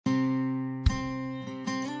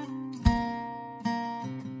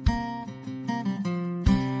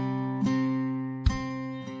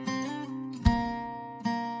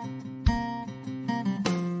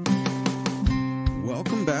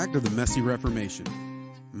back to the Messy Reformation.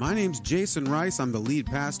 My name's Jason Rice. I'm the lead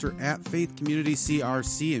pastor at Faith Community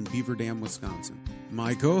CRC in Beaver Dam, Wisconsin.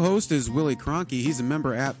 My co-host is Willie Cronky. He's a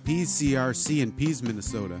member at Pease CRC in Pease,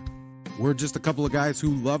 Minnesota. We're just a couple of guys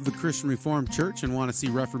who love the Christian Reformed Church and want to see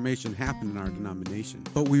Reformation happen in our denomination.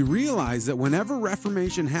 But we realize that whenever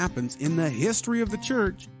Reformation happens in the history of the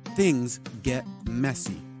church, things get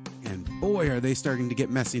messy. And boy, are they starting to get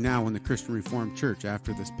messy now in the Christian Reformed Church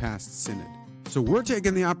after this past synod. So we're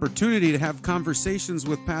taking the opportunity to have conversations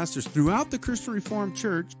with pastors throughout the Christian Reformed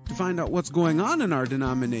Church to find out what's going on in our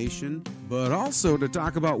denomination, but also to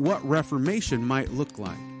talk about what Reformation might look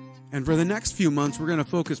like. And for the next few months, we're going to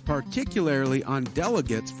focus particularly on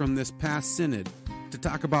delegates from this past synod to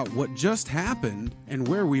talk about what just happened and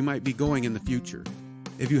where we might be going in the future.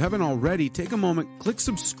 If you haven't already, take a moment, click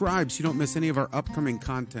subscribe so you don't miss any of our upcoming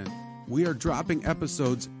content. We are dropping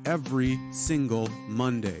episodes every single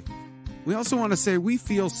Monday. We also want to say we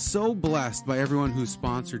feel so blessed by everyone who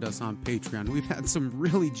sponsored us on Patreon. We've had some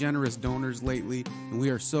really generous donors lately, and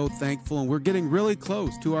we are so thankful, and we're getting really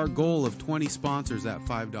close to our goal of 20 sponsors at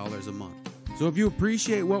 $5 a month. So if you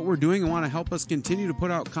appreciate what we're doing and want to help us continue to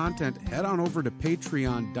put out content, head on over to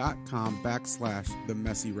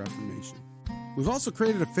patreon.com/themessyreformation. We've also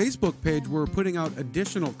created a Facebook page where we're putting out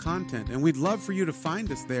additional content, and we'd love for you to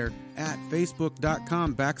find us there at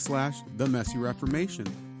facebook.com/themessyreformation.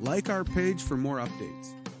 Like our page for more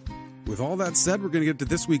updates. With all that said, we're going to get to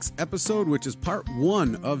this week's episode, which is part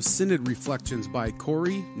 1 of Synod Reflections by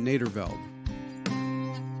Cory, Nederveld.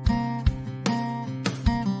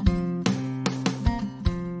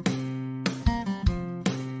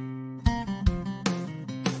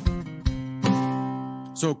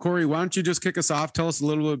 So, Cory, why don't you just kick us off? Tell us a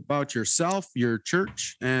little bit about yourself, your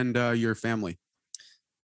church, and your family.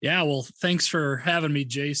 Yeah, well, thanks for having me,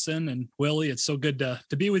 Jason and Willie. It's so good to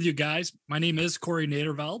be with you guys. My name is Cory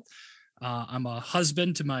Nederveld. I'm a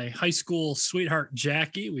husband to my high school sweetheart,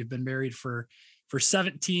 Jackie. We've been married for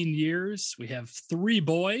 17 years. We have 3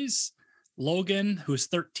 boys, Logan, who's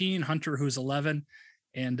 13, Hunter, who's 11,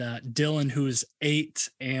 and Dylan, who's 8.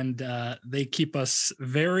 And they keep us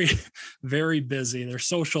very, very busy. They're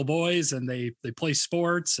social boys, and they play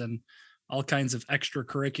sports and all kinds of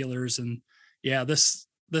extracurriculars. And yeah, this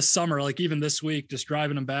summer, like even this week, just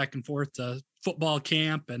driving them back and forth to football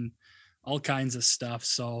camp and all kinds of stuff.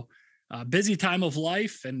 So busy time of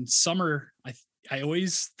life, and summer, I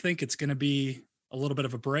always think it's going to be a little bit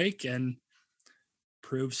of a break, and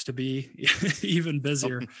proves to be even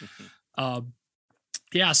busier.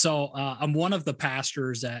 So I'm one of the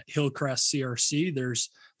pastors at Hillcrest CRC. There's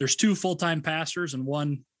 2 full-time pastors and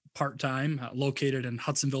 1 part-time located in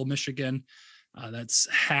Hudsonville, Michigan. That's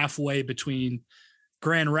halfway between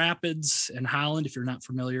Grand Rapids and Holland, if you're not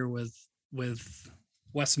familiar with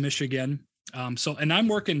West Michigan. And I'm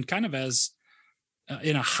working kind of as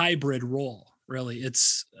in a hybrid role, really.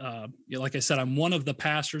 It's, like I said, I'm one of the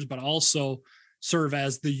pastors, but also serve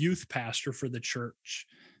as the youth pastor for the church.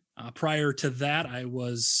 Prior to that, I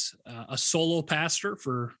was a solo pastor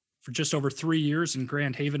for just over 3 years in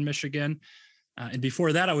Grand Haven, Michigan. And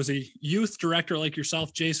before that, I was a youth director like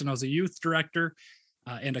yourself, Jason. I was a youth director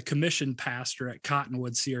and a commissioned pastor at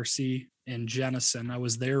Cottonwood CRC in Jenison. I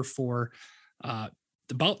was there for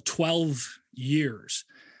about 12 years.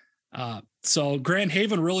 So Grand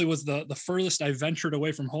Haven really was the furthest I ventured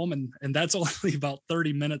away from home, and that's only about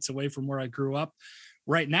 30 minutes away from where I grew up.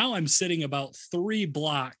 Right now, I'm sitting about 3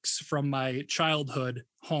 blocks from my childhood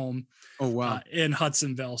home. Oh, wow. In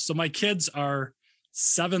Hudsonville. So my kids are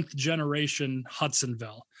 7th generation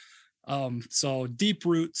Hudsonville. So deep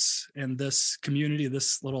roots in this community,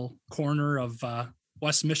 this little corner of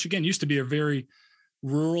West Michigan. Used to be a very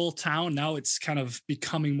rural town. Now it's kind of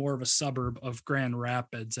becoming more of a suburb of Grand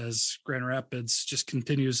Rapids, as Grand Rapids just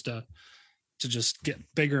continues to just get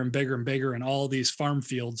bigger and bigger and bigger, and all these farm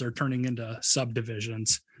fields are turning into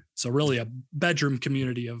subdivisions. So really a bedroom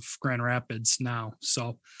community of Grand Rapids now.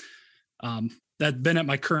 So that's been at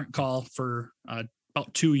my current call for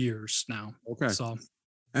about 2 years now. Okay. So.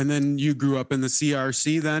 And then you grew up in the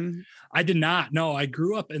CRC then? I did not. No, I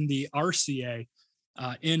grew up in the RCA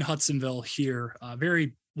in Hudsonville here. A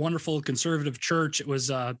very wonderful conservative church. It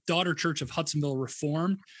was a daughter church of Hudsonville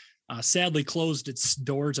Reformed. Sadly closed its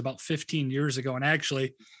doors about 15 years ago. And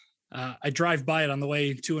actually, I drive by it on the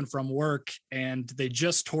way to and from work, and they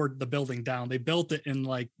just tore the building down. They built it in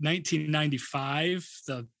like 1995.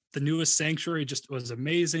 The newest sanctuary just was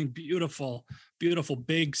amazing, beautiful, beautiful,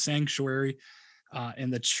 big sanctuary.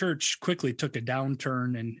 And the church quickly took a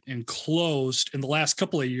downturn and closed. In the last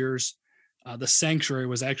couple of years, the sanctuary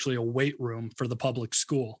was actually a weight room for the public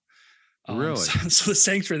school. Really? So the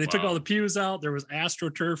sanctuary, they took all the pews out. There was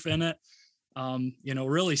AstroTurf in it.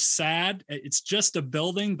 Really sad. It's just a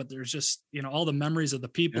building, but there's just, all the memories of the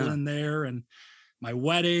people in there, and my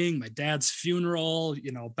wedding, my dad's funeral,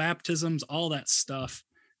 baptisms, all that stuff,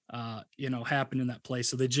 happened in that place.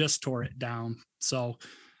 So they just tore it down. So,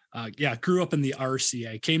 grew up in the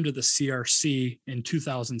RCA, came to the CRC in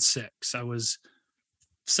 2006. I was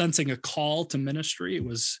sensing a call to ministry. It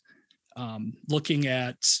was looking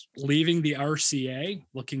at leaving the RCA,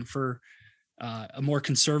 looking for a more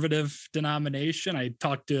conservative denomination. I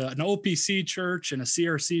talked to an OPC church and a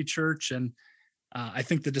CRC church, and I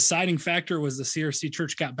think the deciding factor was the CRC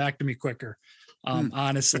church got back to me quicker,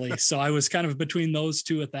 honestly. So I was kind of between those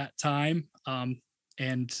two at that time.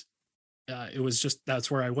 It was just,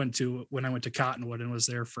 that's where I went to when I went to Cottonwood and was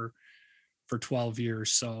there for 12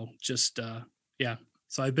 years. So just,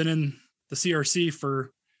 so I've been in the CRC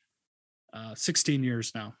for 16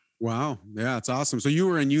 years now. Wow. Yeah, it's awesome. So you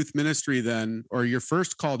were in youth ministry then, or your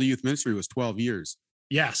first call to youth ministry was 12 years.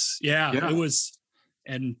 Yes. Yeah. It was,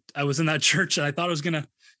 and I was in that church, and I thought I was going to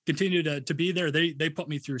continue to be there. They put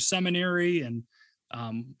me through seminary, and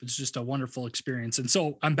it's just a wonderful experience. And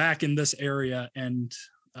so I'm back in this area, and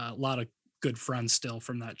a lot of good friends still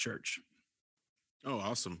from that church. Oh,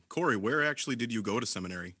 awesome. Cory, where actually did you go to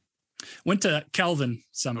seminary? Went to Calvin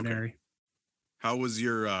Seminary. Okay. How was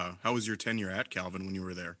your tenure at Calvin when you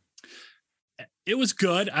were there? It was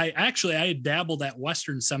good. I had dabbled at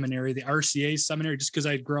Western Seminary, the RCA seminary, just because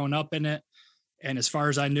I had grown up in it. And as far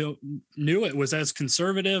as I knew it was as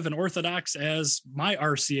conservative and orthodox as my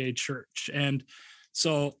RCA church. And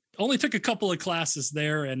so only took a couple of classes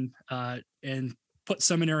there, and put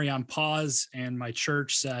seminary on pause. And my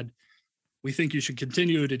church said, we think you should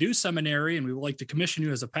continue to do seminary, and we would like to commission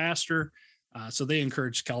you as a pastor. So they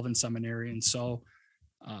encouraged Calvin Seminary. And so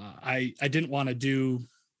I didn't want to do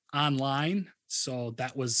online. So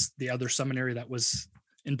that was the other seminary that was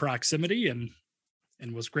in proximity, and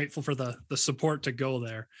was grateful for the support to go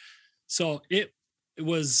there. So it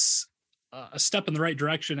was a step in the right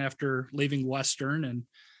direction after leaving Western, and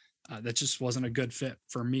that just wasn't a good fit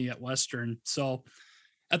for me at Western. So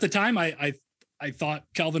at the time I thought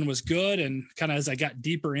Calvin was good, and kind of as I got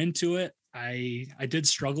deeper into it, I did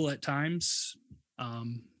struggle at times.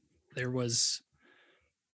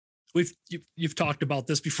 You've talked about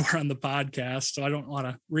this before on the podcast, so I don't want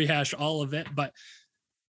to rehash all of it, but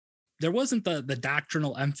there wasn't the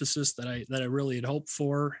doctrinal emphasis that I really had hoped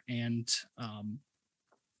for. And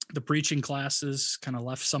the preaching classes kind of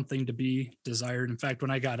left something to be desired. In fact,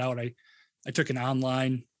 when I got out, I took an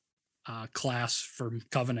online class from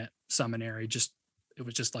Covenant Seminary. It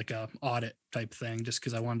was just like a audit type thing, just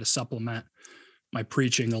because I wanted to supplement my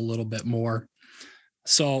preaching a little bit more.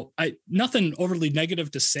 So nothing overly negative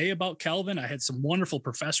to say about Calvin. I had some wonderful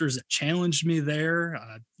professors that challenged me there.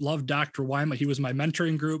 I loved Dr. Wyma. He was my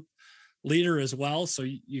mentoring group leader as well. So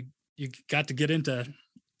you got to get into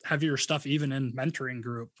heavier stuff, even in mentoring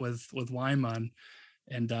group with Wyma.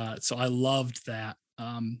 And so I loved that.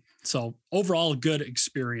 So overall good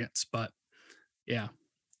experience, but yeah.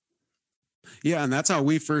 Yeah. And that's how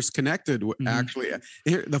we first connected. Actually,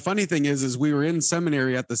 the funny thing is we were in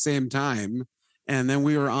seminary at the same time. And then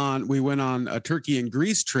we went on a Turkey and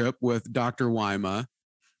Greece trip with Dr. Wyma.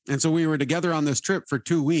 And so we were together on this trip for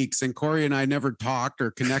 2 weeks, and Cory and I never talked or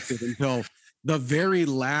connected until the very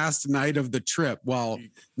last night of the trip. While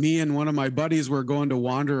me and one of my buddies were going to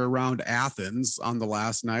wander around Athens on the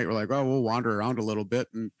last night. We're like, oh, we'll wander around a little bit.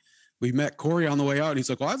 And we met Cory on the way out, and he's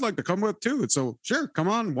like, well, I'd like to come with too. And so sure, come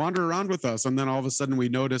on, wander around with us. And then all of a sudden we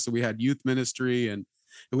noticed that we had youth ministry, and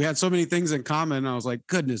we had so many things in common. And I was like,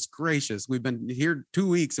 goodness gracious, we've been here 2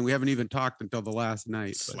 weeks and we haven't even talked until the last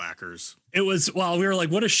night. Slackers. It was, well, we were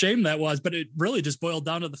like, what a shame that was, but it really just boiled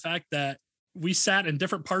down to the fact that we sat in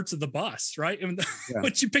different parts of the bus, right? And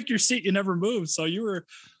once you pick your seat, you never move. So you were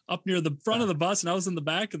up near the front of the bus, and I was in the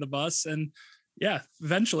back of the bus. And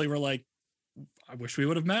eventually we're like, I wish we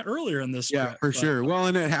would have met earlier in this trip, for sure. Well,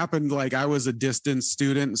 and it happened like I was a distance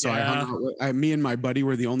student. So I hung out me and my buddy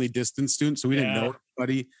were the only distance students. So we didn't know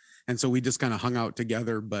anybody. And so we just kind of hung out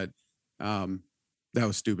together, but that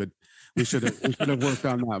was stupid. We should have worked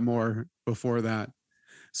on that more before that.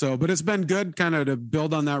 So, but it's been good kind of to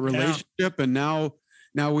build on that relationship. And now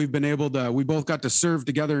we've been able to, we both got to serve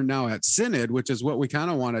together now at Synod, which is what we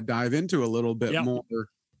kind of want to dive into a little bit more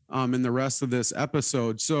in the rest of this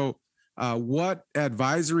episode. So, what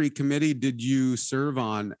advisory committee did you serve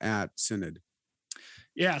on at Synod?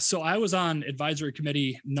 Yeah, so I was on advisory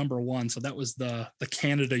committee number 1. So that was the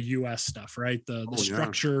Canada US stuff, right? The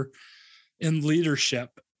structure and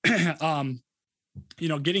leadership. Getting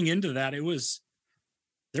into that, it was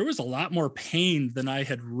there was a lot more pain than I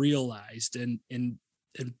had realized. And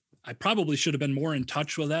I probably should have been more in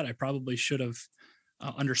touch with that. I probably should have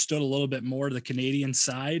understood a little bit more the Canadian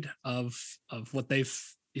side of what they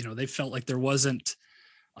felt like there wasn't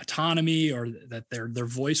autonomy, or that their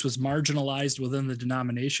voice was marginalized within the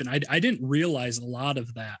denomination. I didn't realize a lot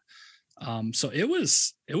of that. So it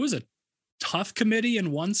was a tough committee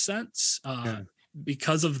in one sense,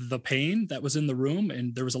 because of the pain that was in the room.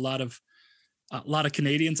 And there was a lot of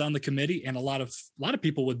Canadians on the committee, and a lot of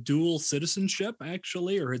people with dual citizenship,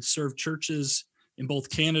 actually, or had served churches in both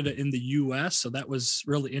Canada and the US. So that was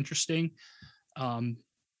really interesting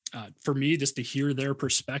for me, just to hear their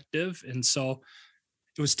perspective. And so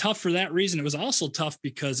it was tough for that reason. It was also tough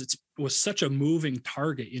because it was such a moving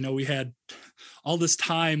target. We had all this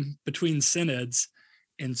time between synods,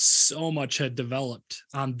 and so much had developed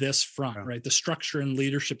on this front, right? The Structure and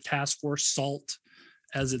Leadership Task Force, SALT,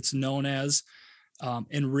 as it's known as.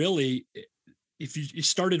 And really, if you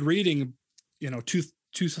started reading,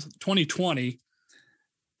 2020,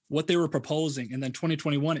 what they were proposing, and then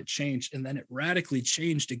 2021, it changed, and then it radically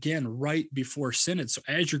changed again right before Synod. So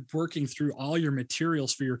as you're working through all your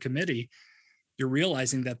materials for your committee, you're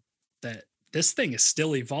realizing that this thing is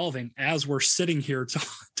still evolving as we're sitting here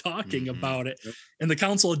talking about it. Yep. And the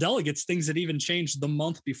Council of Delegates, things that even changed the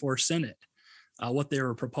month before Synod, what they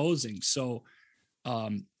were proposing. So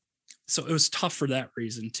it was tough for that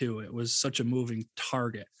reason too. It was such a moving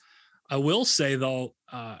target. I will say though,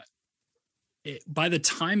 by the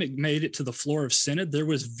time it made it to the floor of Synod, there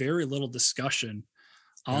was very little discussion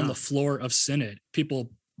on the floor of Synod.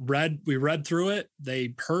 We read through it,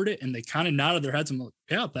 they heard it, and they kind of nodded their heads and like,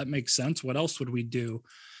 yeah, that makes sense. What else would we do?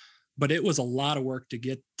 But it was a lot of work to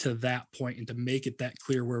get to that point and to make it that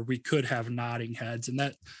clear where we could have nodding heads. And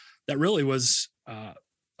that really was a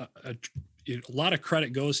lot of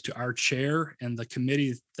credit goes to our chair and the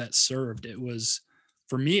committee that served.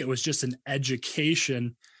 For me, it was just an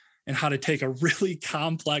education in how to take a really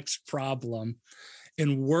complex problem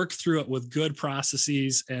and work through it with good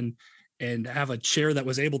processes, and have a chair that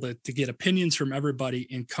was able to get opinions from everybody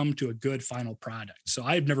and come to a good final product. So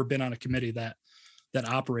I've never been on a committee that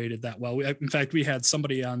operated that well. In fact, we had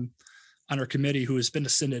somebody on our committee who has been to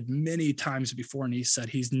Synod many times before, and he said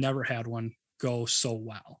he's never had one go so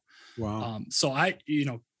well. Wow. So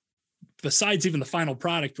besides even the final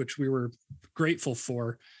product, which we were grateful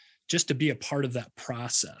for, just to be a part of that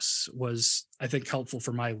process was, I think, helpful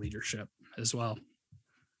for my leadership as well.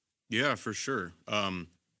 Yeah, for sure.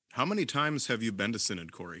 How many times have you been to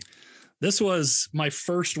Synod, Cory? This was my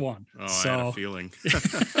first one. Oh, I had a feeling.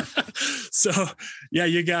 So yeah,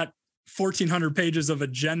 you got 1,400 pages of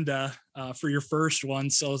agenda for your first one.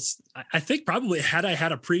 So I think probably had I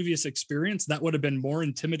had a previous experience, that would have been more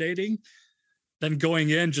intimidating than going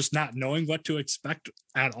in just not knowing what to expect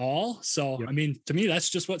at all. So, yep. I mean, to me, that's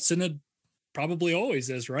just what Synod probably always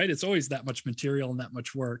is, right? It's always that much material and that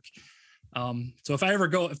much work. So if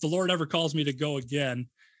the Lord ever calls me to go again,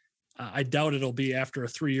 I doubt it'll be after a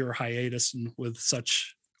 3-year hiatus and with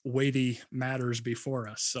such weighty matters before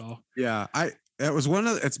us. So yeah,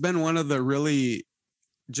 it's been one of the really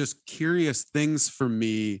just curious things for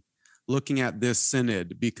me looking at this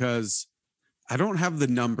Synod, because I don't have the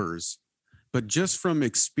numbers, but just from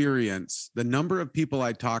experience, the number of people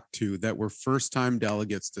I talked to that were first-time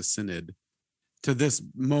delegates to Synod, to this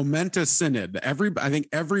momentous Synod, I think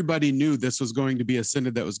everybody knew this was going to be a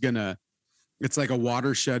Synod that was it's like a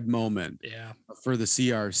watershed moment for the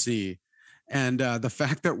CRC. And the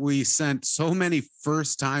fact that we sent so many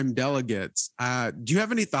first-time delegates, do you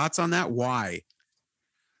have any thoughts on that? Why?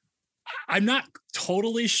 I'm not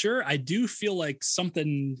totally sure. I do feel like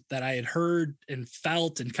something that I had heard and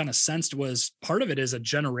felt and kind of sensed was part of it is a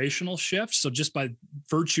generational shift. So just by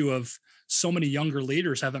virtue of so many younger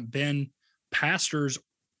leaders haven't been pastors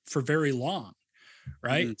for very long,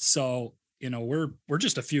 right? Mm-hmm. So, we're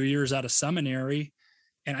just a few years out of seminary,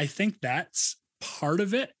 and I think that's part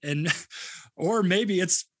of it. And, or maybe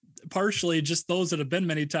it's partially just those that have been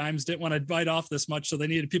many times didn't want to bite off this much. So they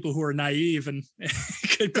needed people who are naive and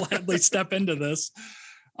could gladly step into this.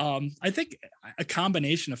 I think a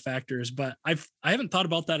combination of factors, but I haven't thought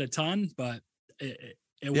about that a ton, but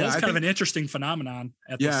it was kind of an interesting phenomenon.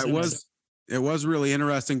 It was really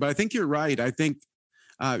interesting, but I think you're right. I think,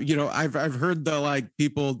 I've heard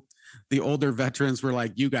the older veterans were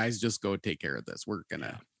like, you guys just go take care of this. We're going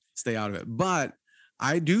to stay out of it. But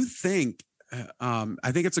I do think,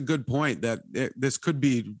 I think it's a good point that this could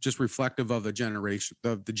be just reflective of the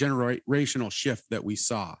generational shift that we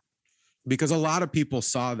saw, because a lot of people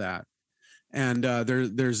saw that. And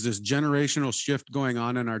there's this generational shift going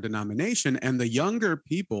on in our denomination, and the younger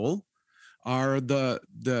people are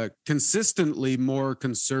the consistently more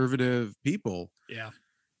conservative people. Yeah.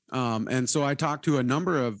 And so I talked to a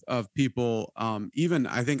number of people, even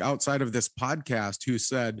I think outside of this podcast, who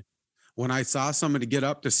said, when I saw somebody get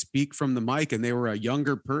up to speak from the mic and they were a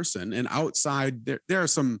younger person, and outside there are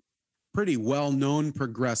some pretty well-known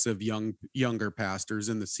progressive younger pastors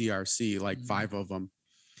in the CRC, like 5 of them.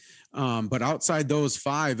 But outside those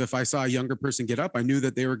 5, if I saw a younger person get up, I knew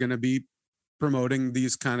that they were going to be promoting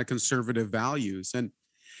these kind of conservative values. And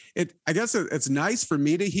I guess it's nice for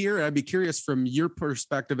me to hear. I'd be curious from your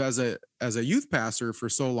perspective as a youth pastor for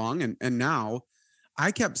so long, and now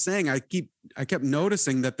I kept saying, I kept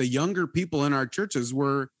noticing that the younger people in our churches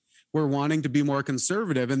were wanting to be more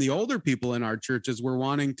conservative, and the older people in our churches were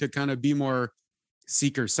wanting to kind of be more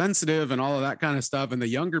seeker sensitive and all of that kind of stuff. And the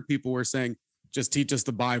younger people were saying, just teach us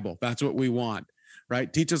the Bible. That's what we want,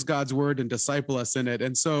 right? Teach us God's word and disciple us in it.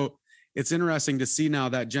 And so it's interesting to see now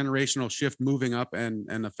that generational shift moving up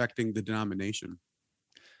and affecting the denomination.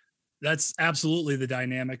 That's absolutely the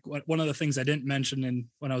dynamic. One of the things I didn't mention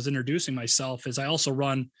when I was introducing myself is I also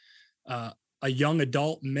run a young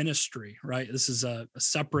adult ministry, right? This is a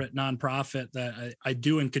separate nonprofit that I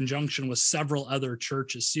do in conjunction with several other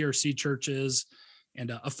churches, CRC churches, and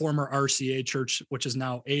a former RCA church, which is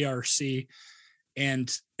now ARC.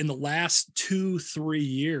 And in the last 2-3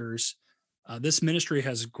 years, this ministry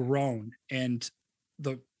has grown. And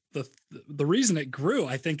the reason it grew,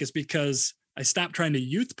 I think, is because I stopped trying to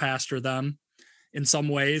youth pastor them in some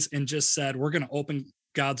ways and just said, we're going to open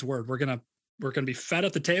God's word. We're going to be fed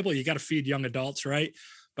at the table. You got to feed young adults, right?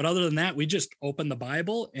 But other than that, we just open the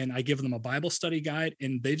Bible and I give them a Bible study guide,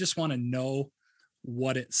 and they just want to know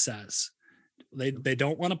what it says. They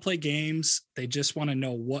don't want to play games. They just want to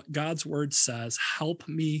know what God's word says. Help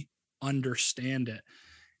me understand it.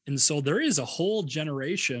 And so there is a whole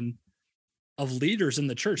generation of leaders in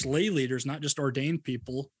the church, lay leaders, not just ordained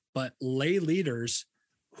people, but lay leaders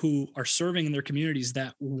who are serving in their communities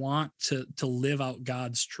that want to live out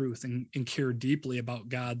God's truth and care deeply about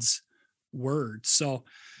God's word. So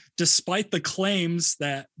despite the claims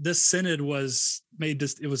that this synod was made,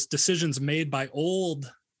 it was decisions made by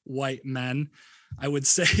old white men, I would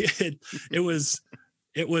say it was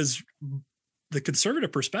the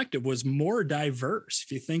conservative perspective was more diverse.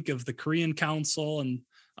 If you think of the Korean Council and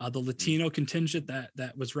the Latino contingent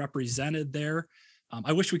that was represented there,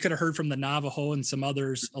 I wish we could have heard from the Navajo and some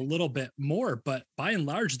others a little bit more, but by and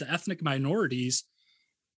large, the ethnic minorities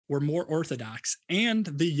were more Orthodox, and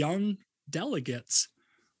the young delegates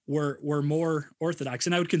were more Orthodox.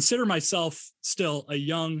 And I would consider myself still a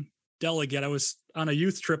young delegate. I was on a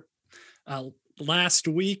youth trip last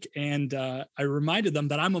week, and I reminded them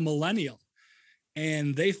that I'm a millennial,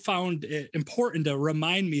 and they found it important to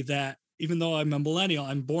remind me that even though I'm a millennial,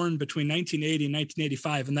 I'm born between 1980 and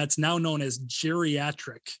 1985, and that's now known as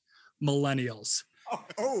geriatric millennials.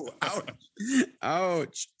 Oh, ouch.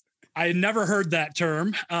 Ouch. I had never heard that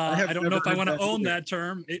term. I don't know if I want to own that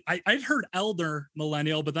term. I'd heard elder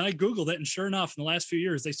millennial, but then I Googled it, and sure enough, in the last few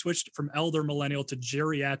years, they switched from elder millennial to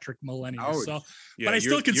geriatric millennial. Ouch. So, Yeah, but I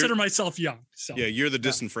still consider myself young. So Yeah, you're the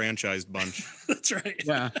disenfranchised bunch. that's right.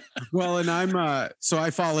 Yeah. Well, and so I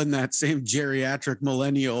fall in that same geriatric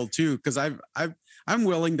millennial too, because I'm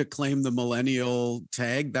willing to claim the millennial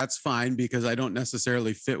tag. That's fine, because I don't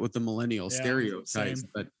necessarily fit with the millennial stereotypes. Same.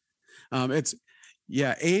 But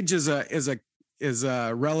age is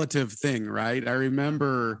a relative thing, right? I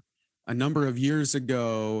remember a number of years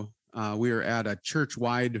ago, we were at a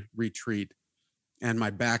church-wide retreat, and my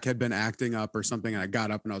back had been acting up or something. And I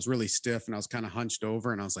got up and I was really stiff and I was kind of hunched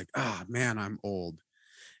over, and I was like, man, I'm old.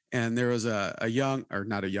 And there was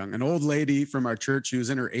an old lady from our church. She was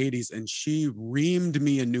in her 80s, and she reamed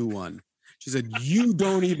me a new one. She said, you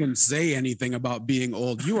don't even say anything about being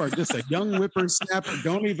old. You are just a young whippersnapper.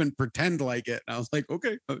 Don't even pretend like it. And I was like,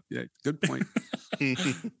 okay, yeah, good point.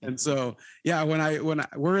 And so, yeah, when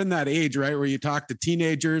we're in that age, right, where you talk to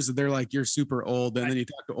teenagers, they're like, you're super old. And then you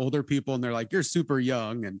talk to older people and they're like, you're super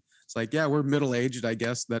young. And it's like, yeah, we're middle-aged, I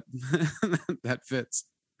guess that fits.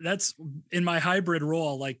 That's in my hybrid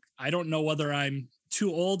role. Like, I don't know whether I'm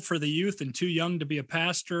too old for the youth and too young to be a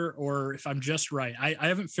pastor, or if I'm just right. I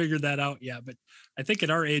haven't figured that out yet, but I think at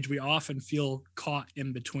our age, we often feel caught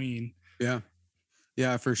in between.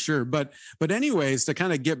 Yeah, for sure. But anyways, to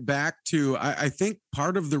kind of get back to, I think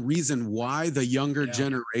part of the reason why the younger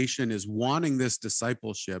generation is wanting this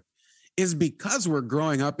discipleship is because we're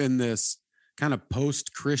growing up in this kind of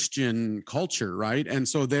post-Christian culture, right? And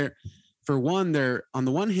so they're on the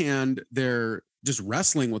one hand, they're just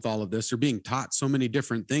wrestling with all of this. They're being taught so many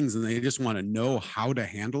different things, and they just want to know how to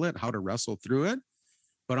handle it, how to wrestle through it.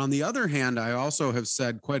 But on the other hand, I also have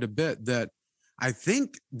said quite a bit that I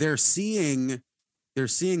think they're seeing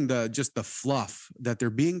the fluff that they're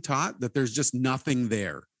being taught, that there's just nothing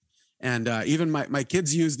there. And even my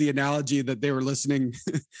kids use the analogy that they were listening.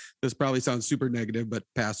 This probably sounds super negative, but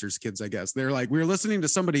pastors' kids, I guess. They're like, we were listening to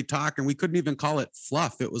somebody talk and we couldn't even call it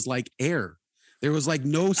fluff. It was like air. There was like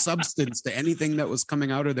no substance to anything that was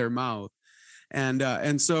coming out of their mouth.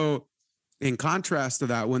 And so in contrast to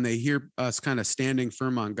that, when they hear us kind of standing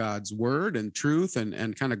firm on God's word and truth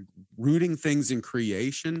and kind of rooting things in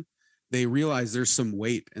creation, they realize there's some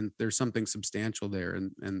weight and there's something substantial there,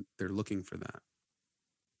 and they're looking for that.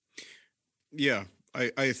 Yeah,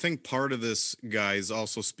 I think part of this, guys,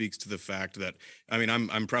 also speaks to the fact that, I mean,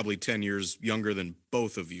 I'm probably 10 years younger than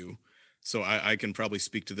both of you, so I can probably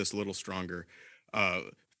speak to this a little stronger.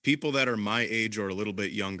 People that are my age or a little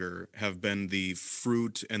bit younger have been the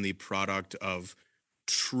fruit and the product of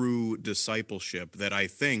true discipleship that I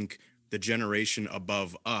think the generation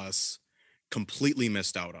above us completely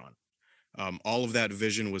missed out on. All of that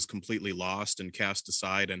vision was completely lost and cast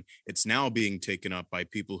aside, and it's now being taken up by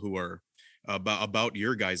people who are about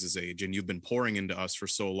your guys' age, and you've been pouring into us for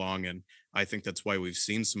so long, and I think that's why we've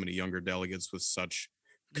seen so many younger delegates with such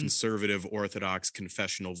conservative, orthodox,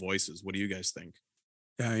 confessional voices. What do you guys think?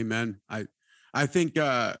 Yeah, amen. I think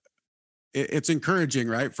it's encouraging,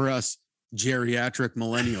 right, for us geriatric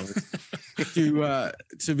millennials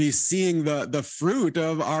to be seeing the fruit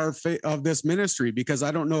of of this ministry, because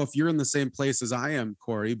I don't know if you're in the same place as I am,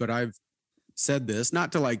 Cory, but I've said this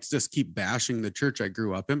not to like just keep bashing the church I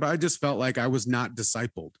grew up in, but I just felt like I was not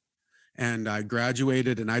discipled, and I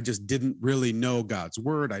graduated and I just didn't really know God's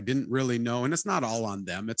word. I didn't really know, and it's not all on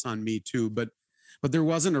them, it's on me too, but there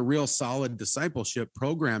wasn't a real solid discipleship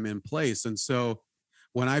program in place. And so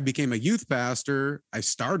when I became a youth pastor, I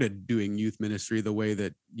started doing youth ministry the way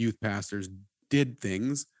that youth pastors did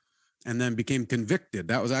things, and then became convicted.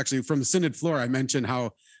 That was actually from the Synod floor. I mentioned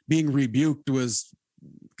how being rebuked was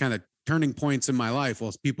kind of turning points in my life.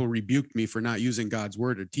 Well, people rebuked me for not using God's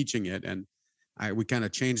word or teaching it. And we kind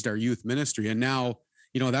of changed our youth ministry. And now,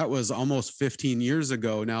 that was almost 15 years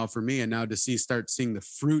ago now for me. And now to start seeing the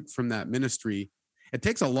fruit from that ministry, it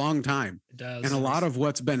takes a long time. It does. And a lot of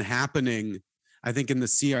what's been happening, I think, in the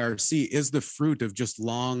CRC is the fruit of just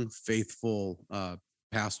long, faithful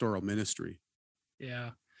pastoral ministry.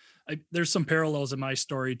 Yeah. There's some parallels in my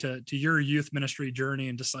story to your youth ministry journey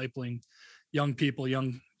and discipling young people,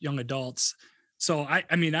 young adults. So I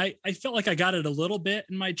felt like I got it a little bit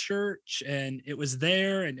in my church, and it was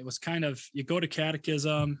there, and it was kind of, you go to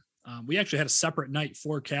catechism. We actually had a separate night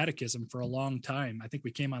for catechism for a long time. I think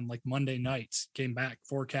we came on like Monday nights, came back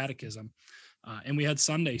for catechism, and we had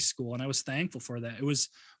Sunday school, and I was thankful for that. It was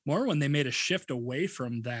more when they made a shift away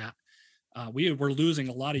from that. We were losing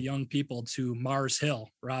a lot of young people to Mars Hill.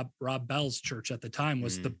 Rob Bell's church at the time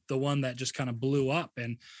was the one that just kind of blew up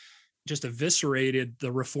and just eviscerated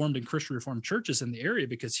the Reformed and Christian Reformed churches in the area,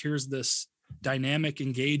 because here's this dynamic,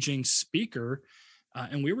 engaging speaker,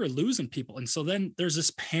 and we were losing people. And so then there's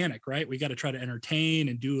this panic, right? We got to try to entertain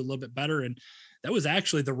and do a little bit better. And that was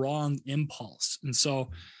actually the wrong impulse. And so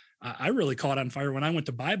I really caught on fire when I went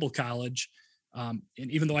to Bible college. And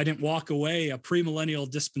even though I didn't walk away a premillennial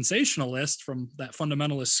dispensationalist from that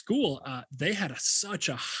fundamentalist school, they had such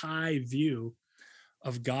a high view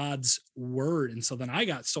of God's word. And so then I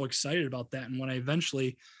got so excited about that. And when I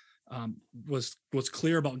eventually was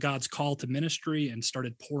clear about God's call to ministry and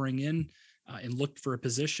started pouring in and looked for a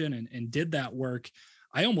position and did that work,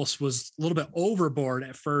 I almost was a little bit overboard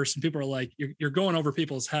at first. And people are like, you're going over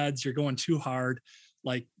people's heads. You're going too hard.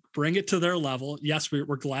 Like, bring it to their level. Yes,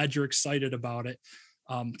 we're glad you're excited about it.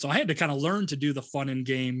 So I had to kind of learn to do the fun and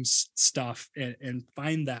games stuff and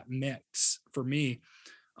find that mix for me.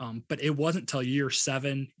 But it wasn't till year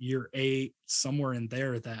 7, year 8, somewhere in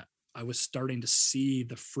there, that I was starting to see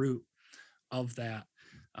the fruit of that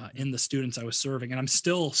in the students I was serving. And I'm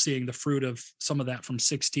still seeing the fruit of some of that from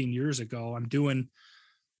 16 years ago. I'm doing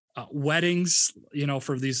weddings,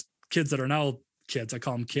 for these kids that are now kids. I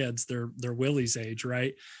call them kids. They're Willie's age,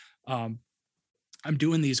 right? I'm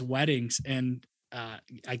doing these weddings, and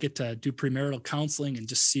I get to do premarital counseling and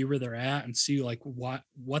just see where they're at and see like what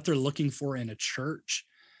they're looking for in a church.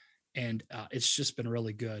 And it's just been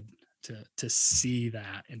really good to see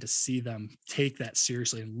that and to see them take that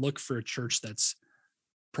seriously and look for a church that's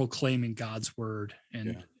proclaiming God's word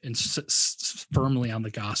and firmly on the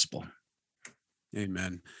gospel.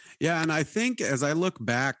 Amen. Yeah. And I think as I look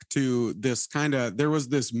back to this there was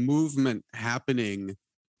this movement happening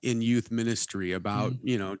in youth ministry about,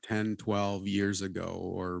 10, 12 years ago,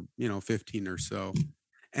 or, 15 or so.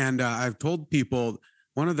 And I've told people,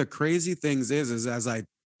 one of the crazy things is as I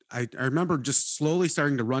I remember just slowly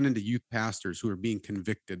starting to run into youth pastors who are being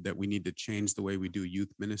convicted that we need to change the way we do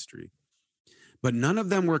youth ministry. But none of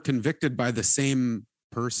them were convicted by the same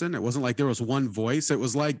person. It wasn't like there was one voice. It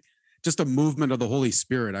was like just a movement of the Holy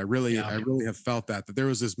Spirit. I really have felt that there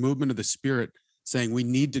was this movement of the Spirit saying we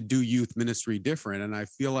need to do youth ministry different. And I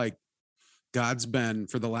feel like God's been,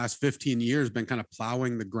 for the last 15 years, been kind of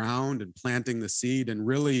plowing the ground and planting the seed and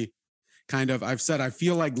really kind of, I've said, I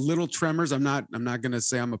feel like little tremors. I'm not going to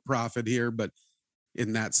say I'm a prophet here, but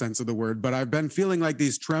in that sense of the word, but I've been feeling like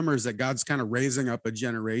these tremors that God's kind of raising up a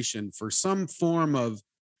generation for some form of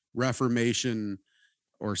reformation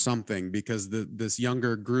or something, because this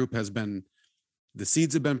younger group has been, the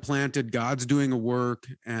seeds have been planted, God's doing a work,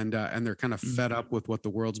 and they're kind of fed up with what the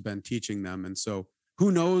world's been teaching them. And so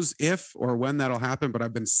who knows if or when that'll happen, but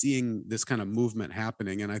I've been seeing this kind of movement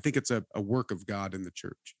happening. And I think it's a work of God in the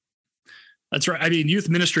church. That's right. I mean, youth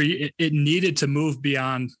ministry, it needed to move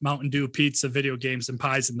beyond Mountain Dew, pizza, video games, and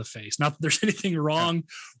pies in the face. Not that there's anything wrong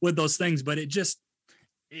with those things, but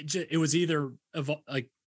it was either like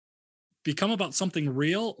become about something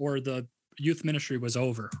real, or the youth ministry was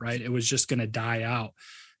over, right? It was just going to die out.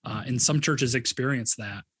 And some churches experience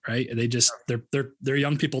that, right? They just, their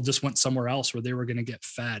young people just went somewhere else where they were going to get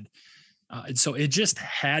fed. And so it just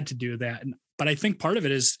had to do that. But I think part of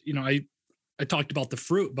it is, I talked about the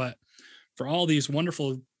fruit, but for all these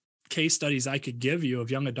wonderful case studies I could give you of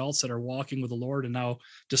young adults that are walking with the Lord and now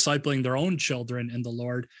discipling their own children in the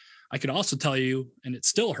Lord, I could also tell you, and it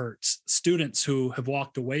still hurts, students who have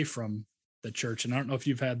walked away from the church. And I don't know if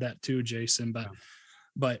you've had that too, Jason,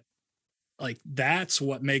 but like, that's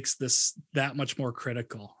what makes this that much more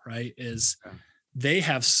critical, right? Is they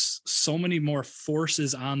have so many more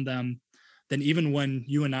forces on them than even when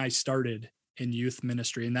you and I started in youth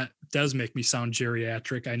ministry. And that does make me sound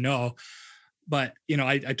geriatric, I know, but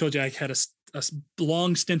I told you I had a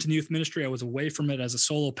long stint in youth ministry. I was away from it as a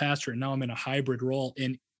solo pastor, and now I'm in a hybrid role.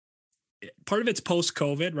 And part of it's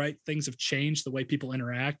post-COVID, right? Things have changed, the way people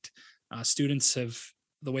interact. Students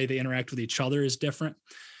the way they interact with each other is different,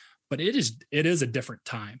 but it is a different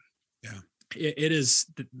time. Yeah. It is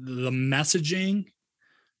the messaging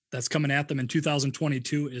that's coming at them in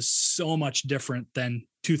 2022 is so much different than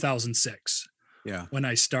 2006 when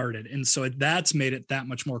I started. And so that's made it that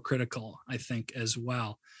much more critical, I think, as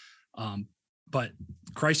well. But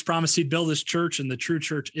Christ promised he'd build his church, and the true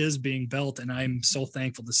church is being built. And I'm so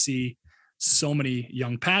thankful to see so many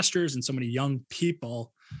young pastors and so many young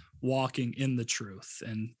people walking in the truth.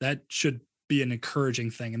 And that should be an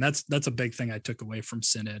encouraging thing. And that's a big thing I took away from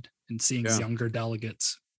Synod, and seeing younger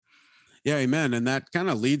delegates. Yeah, amen. And that kind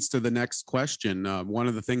of leads to the next question. One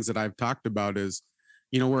of the things that I've talked about is,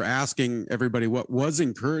 we're asking everybody what was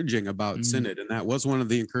encouraging about Synod. And that was one of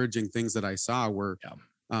the encouraging things that I saw were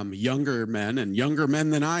younger men, and younger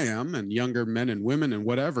men than I am, and younger men and women and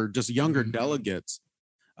whatever, just younger delegates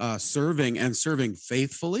serving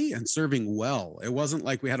faithfully and serving well. It wasn't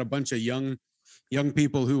like we had a bunch of young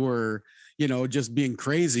people who were, just being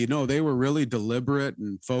crazy. No, they were really deliberate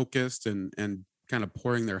and focused and kind of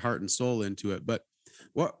pouring their heart and soul into it. But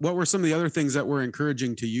what were some of the other things that were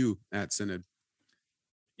encouraging to you at Synod?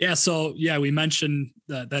 Yeah. So we mentioned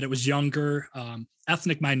that it was younger,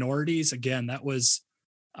 ethnic minorities. Again, that was,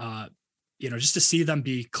 just to see them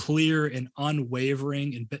be clear and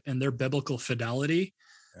unwavering in their biblical fidelity.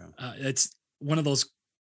 It's one of those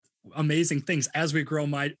amazing things. As we grow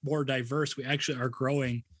more diverse, we actually are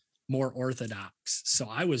growing more orthodox. So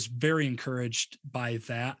I was very encouraged by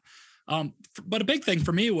that. But a big thing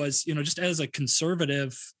for me was, just as a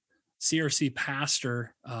conservative CRC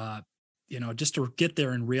pastor, just to get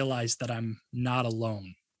there and realize that I'm not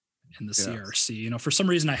alone in the CRC. For some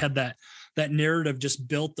reason I had that narrative just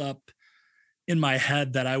built up in my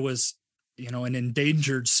head that I was, an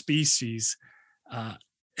endangered species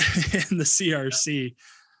in the CRC.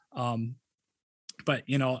 But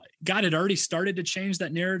God had already started to change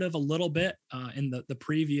that narrative a little bit in the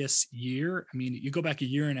previous year. I mean, you go back a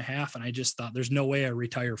year and a half, and I just thought there's no way I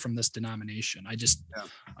retire from this denomination. I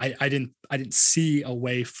didn't see a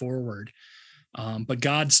way forward. But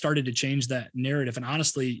God started to change that narrative. And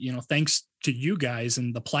honestly, thanks to you guys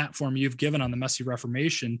and the platform you've given on the Messy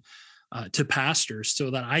Reformation to pastors,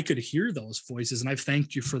 so that I could hear those voices. And I've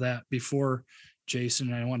thanked you for that before,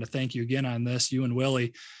 Jason. And I want to thank you again on this, you and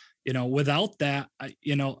Willie. Without that,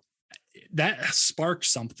 that sparked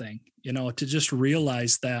something, to just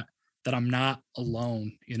realize that I'm not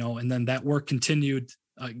alone, and then that work continued.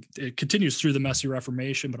 It continues through the Messy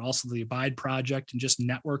Reformation, but also the Abide Project, and just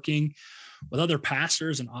networking with other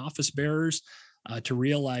pastors and office bearers to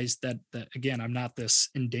realize that again, I'm not this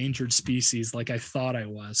endangered species like I thought I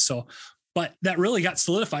was. So But that really got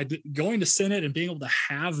solidified. Going to Synod and being able to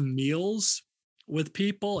have meals with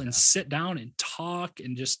people and sit down and talk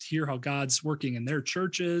and just hear how God's working in their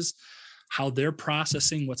churches, how they're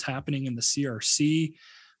processing what's happening in the CRC,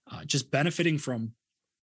 just benefiting from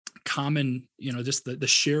common, just the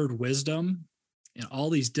shared wisdom in all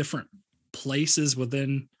these different places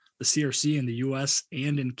within the CRC in the US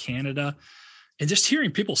and in Canada. And just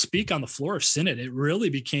hearing people speak on the floor of Synod, it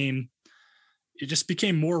just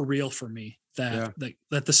became more real for me that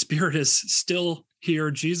the Spirit is still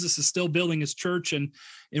here. Jesus is still building his church. And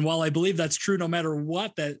while I believe that's true, no matter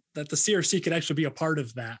what, that the CRC could actually be a part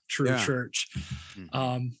of that true church.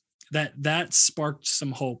 That sparked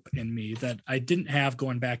some hope in me that I didn't have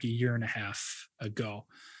going back a year and a half ago.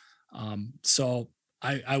 So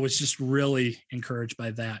I was just really encouraged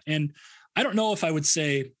by that. And I don't know if I would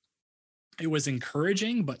say it was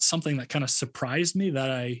encouraging, but something that kind of surprised me that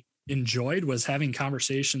I enjoyed was having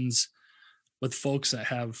conversations with folks that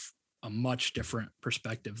have a much different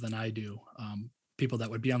perspective than I do. People that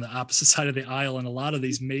would be on the opposite side of the aisle in a lot of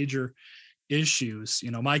these major issues.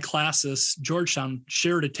 My classis, Georgetown,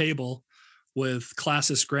 shared a table with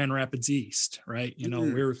classis Grand Rapids East, right?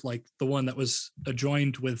 We're like the one that was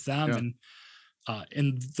adjoined with them.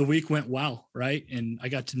 And the week went well, right? And I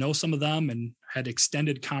got to know some of them and had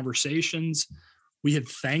extended conversations. We had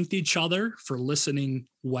thanked each other for listening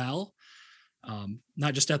well,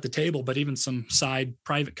 not just at the table, but even some side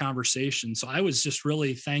private conversations. So I was just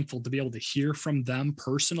really thankful to be able to hear from them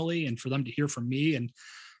personally and for them to hear from me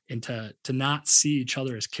and to not see each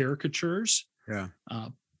other as caricatures,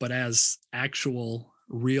 but as actual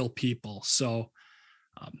real people. So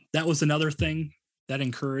that was another thing that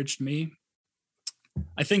encouraged me.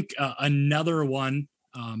 I think another one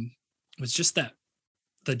was just that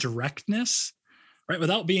the directness, right?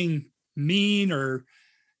 Without being mean or,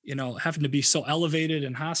 having to be so elevated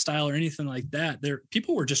and hostile or anything like that.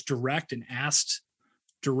 People were just direct and asked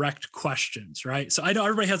direct questions, right? So I know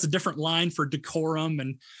everybody has a different line for decorum,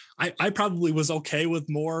 and I probably was okay with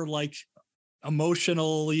more like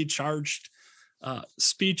emotionally charged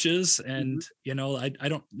speeches. And, I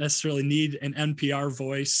don't necessarily need an NPR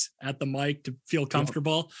voice at the mic to feel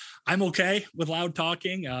comfortable. I'm okay with loud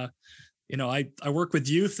talking. I work with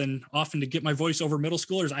youth, and often to get my voice over middle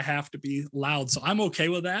schoolers, I have to be loud. So I'm okay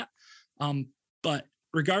with that. But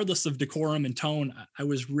regardless of decorum and tone, I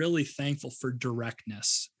was really thankful for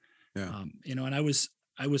directness. And I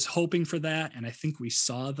was hoping for that. And I think we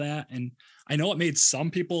saw that. And I know it made some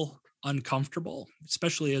people uncomfortable,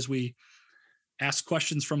 especially as we asked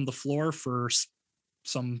questions from the floor for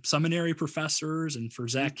some seminary professors and for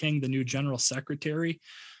Zach King, the new general secretary.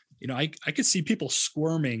 I could see people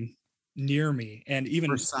squirming near me and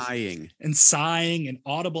even sighing and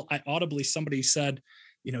audibly somebody said,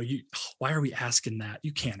 why are we asking that?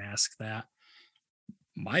 You can't ask that.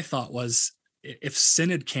 My thought was, if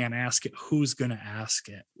Synod can't ask it, who's going to ask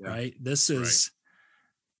it? Right. This is,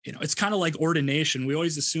 it's kind of like ordination. We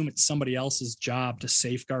always assume it's somebody else's job to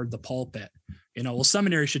safeguard the pulpit.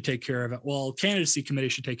 Seminary should take care of it. Well, candidacy committee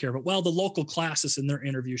should take care of it. Well, the local classes in their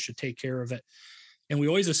interview should take care of it. And we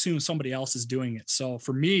always assume somebody else is doing it. So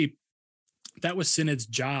for me, that was Synod's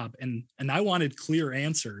job. And I wanted clear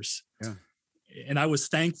answers. And I was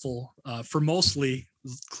thankful for mostly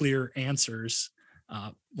clear answers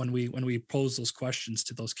when we posed those questions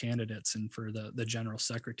to those candidates and for the general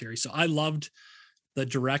secretary. So I loved the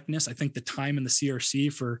directness. I think the time in the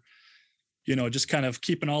CRC for, just kind of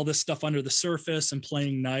keeping all this stuff under the surface and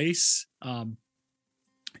playing nice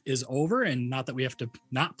is over. And not that we have to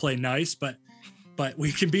not play nice, but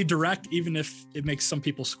we can be direct, even if it makes some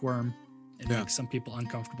people squirm and makes some people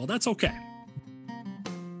uncomfortable. That's okay.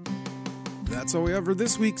 That's all we have for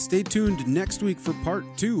this week. Stay tuned next week for part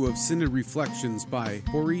 2 of Synod Reflections by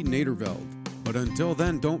Cory Nederveld. But until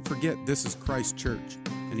then, don't forget, this is Christ's church,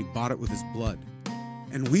 and he bought it with his blood.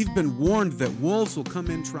 And we've been warned that wolves will come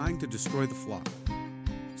in trying to destroy the flock.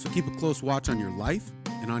 So keep a close watch on your life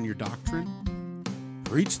and on your doctrine.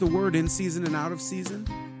 Preach the word in season and out of season,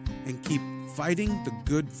 and keep fighting the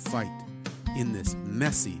good fight in this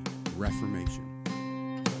messy Reformation.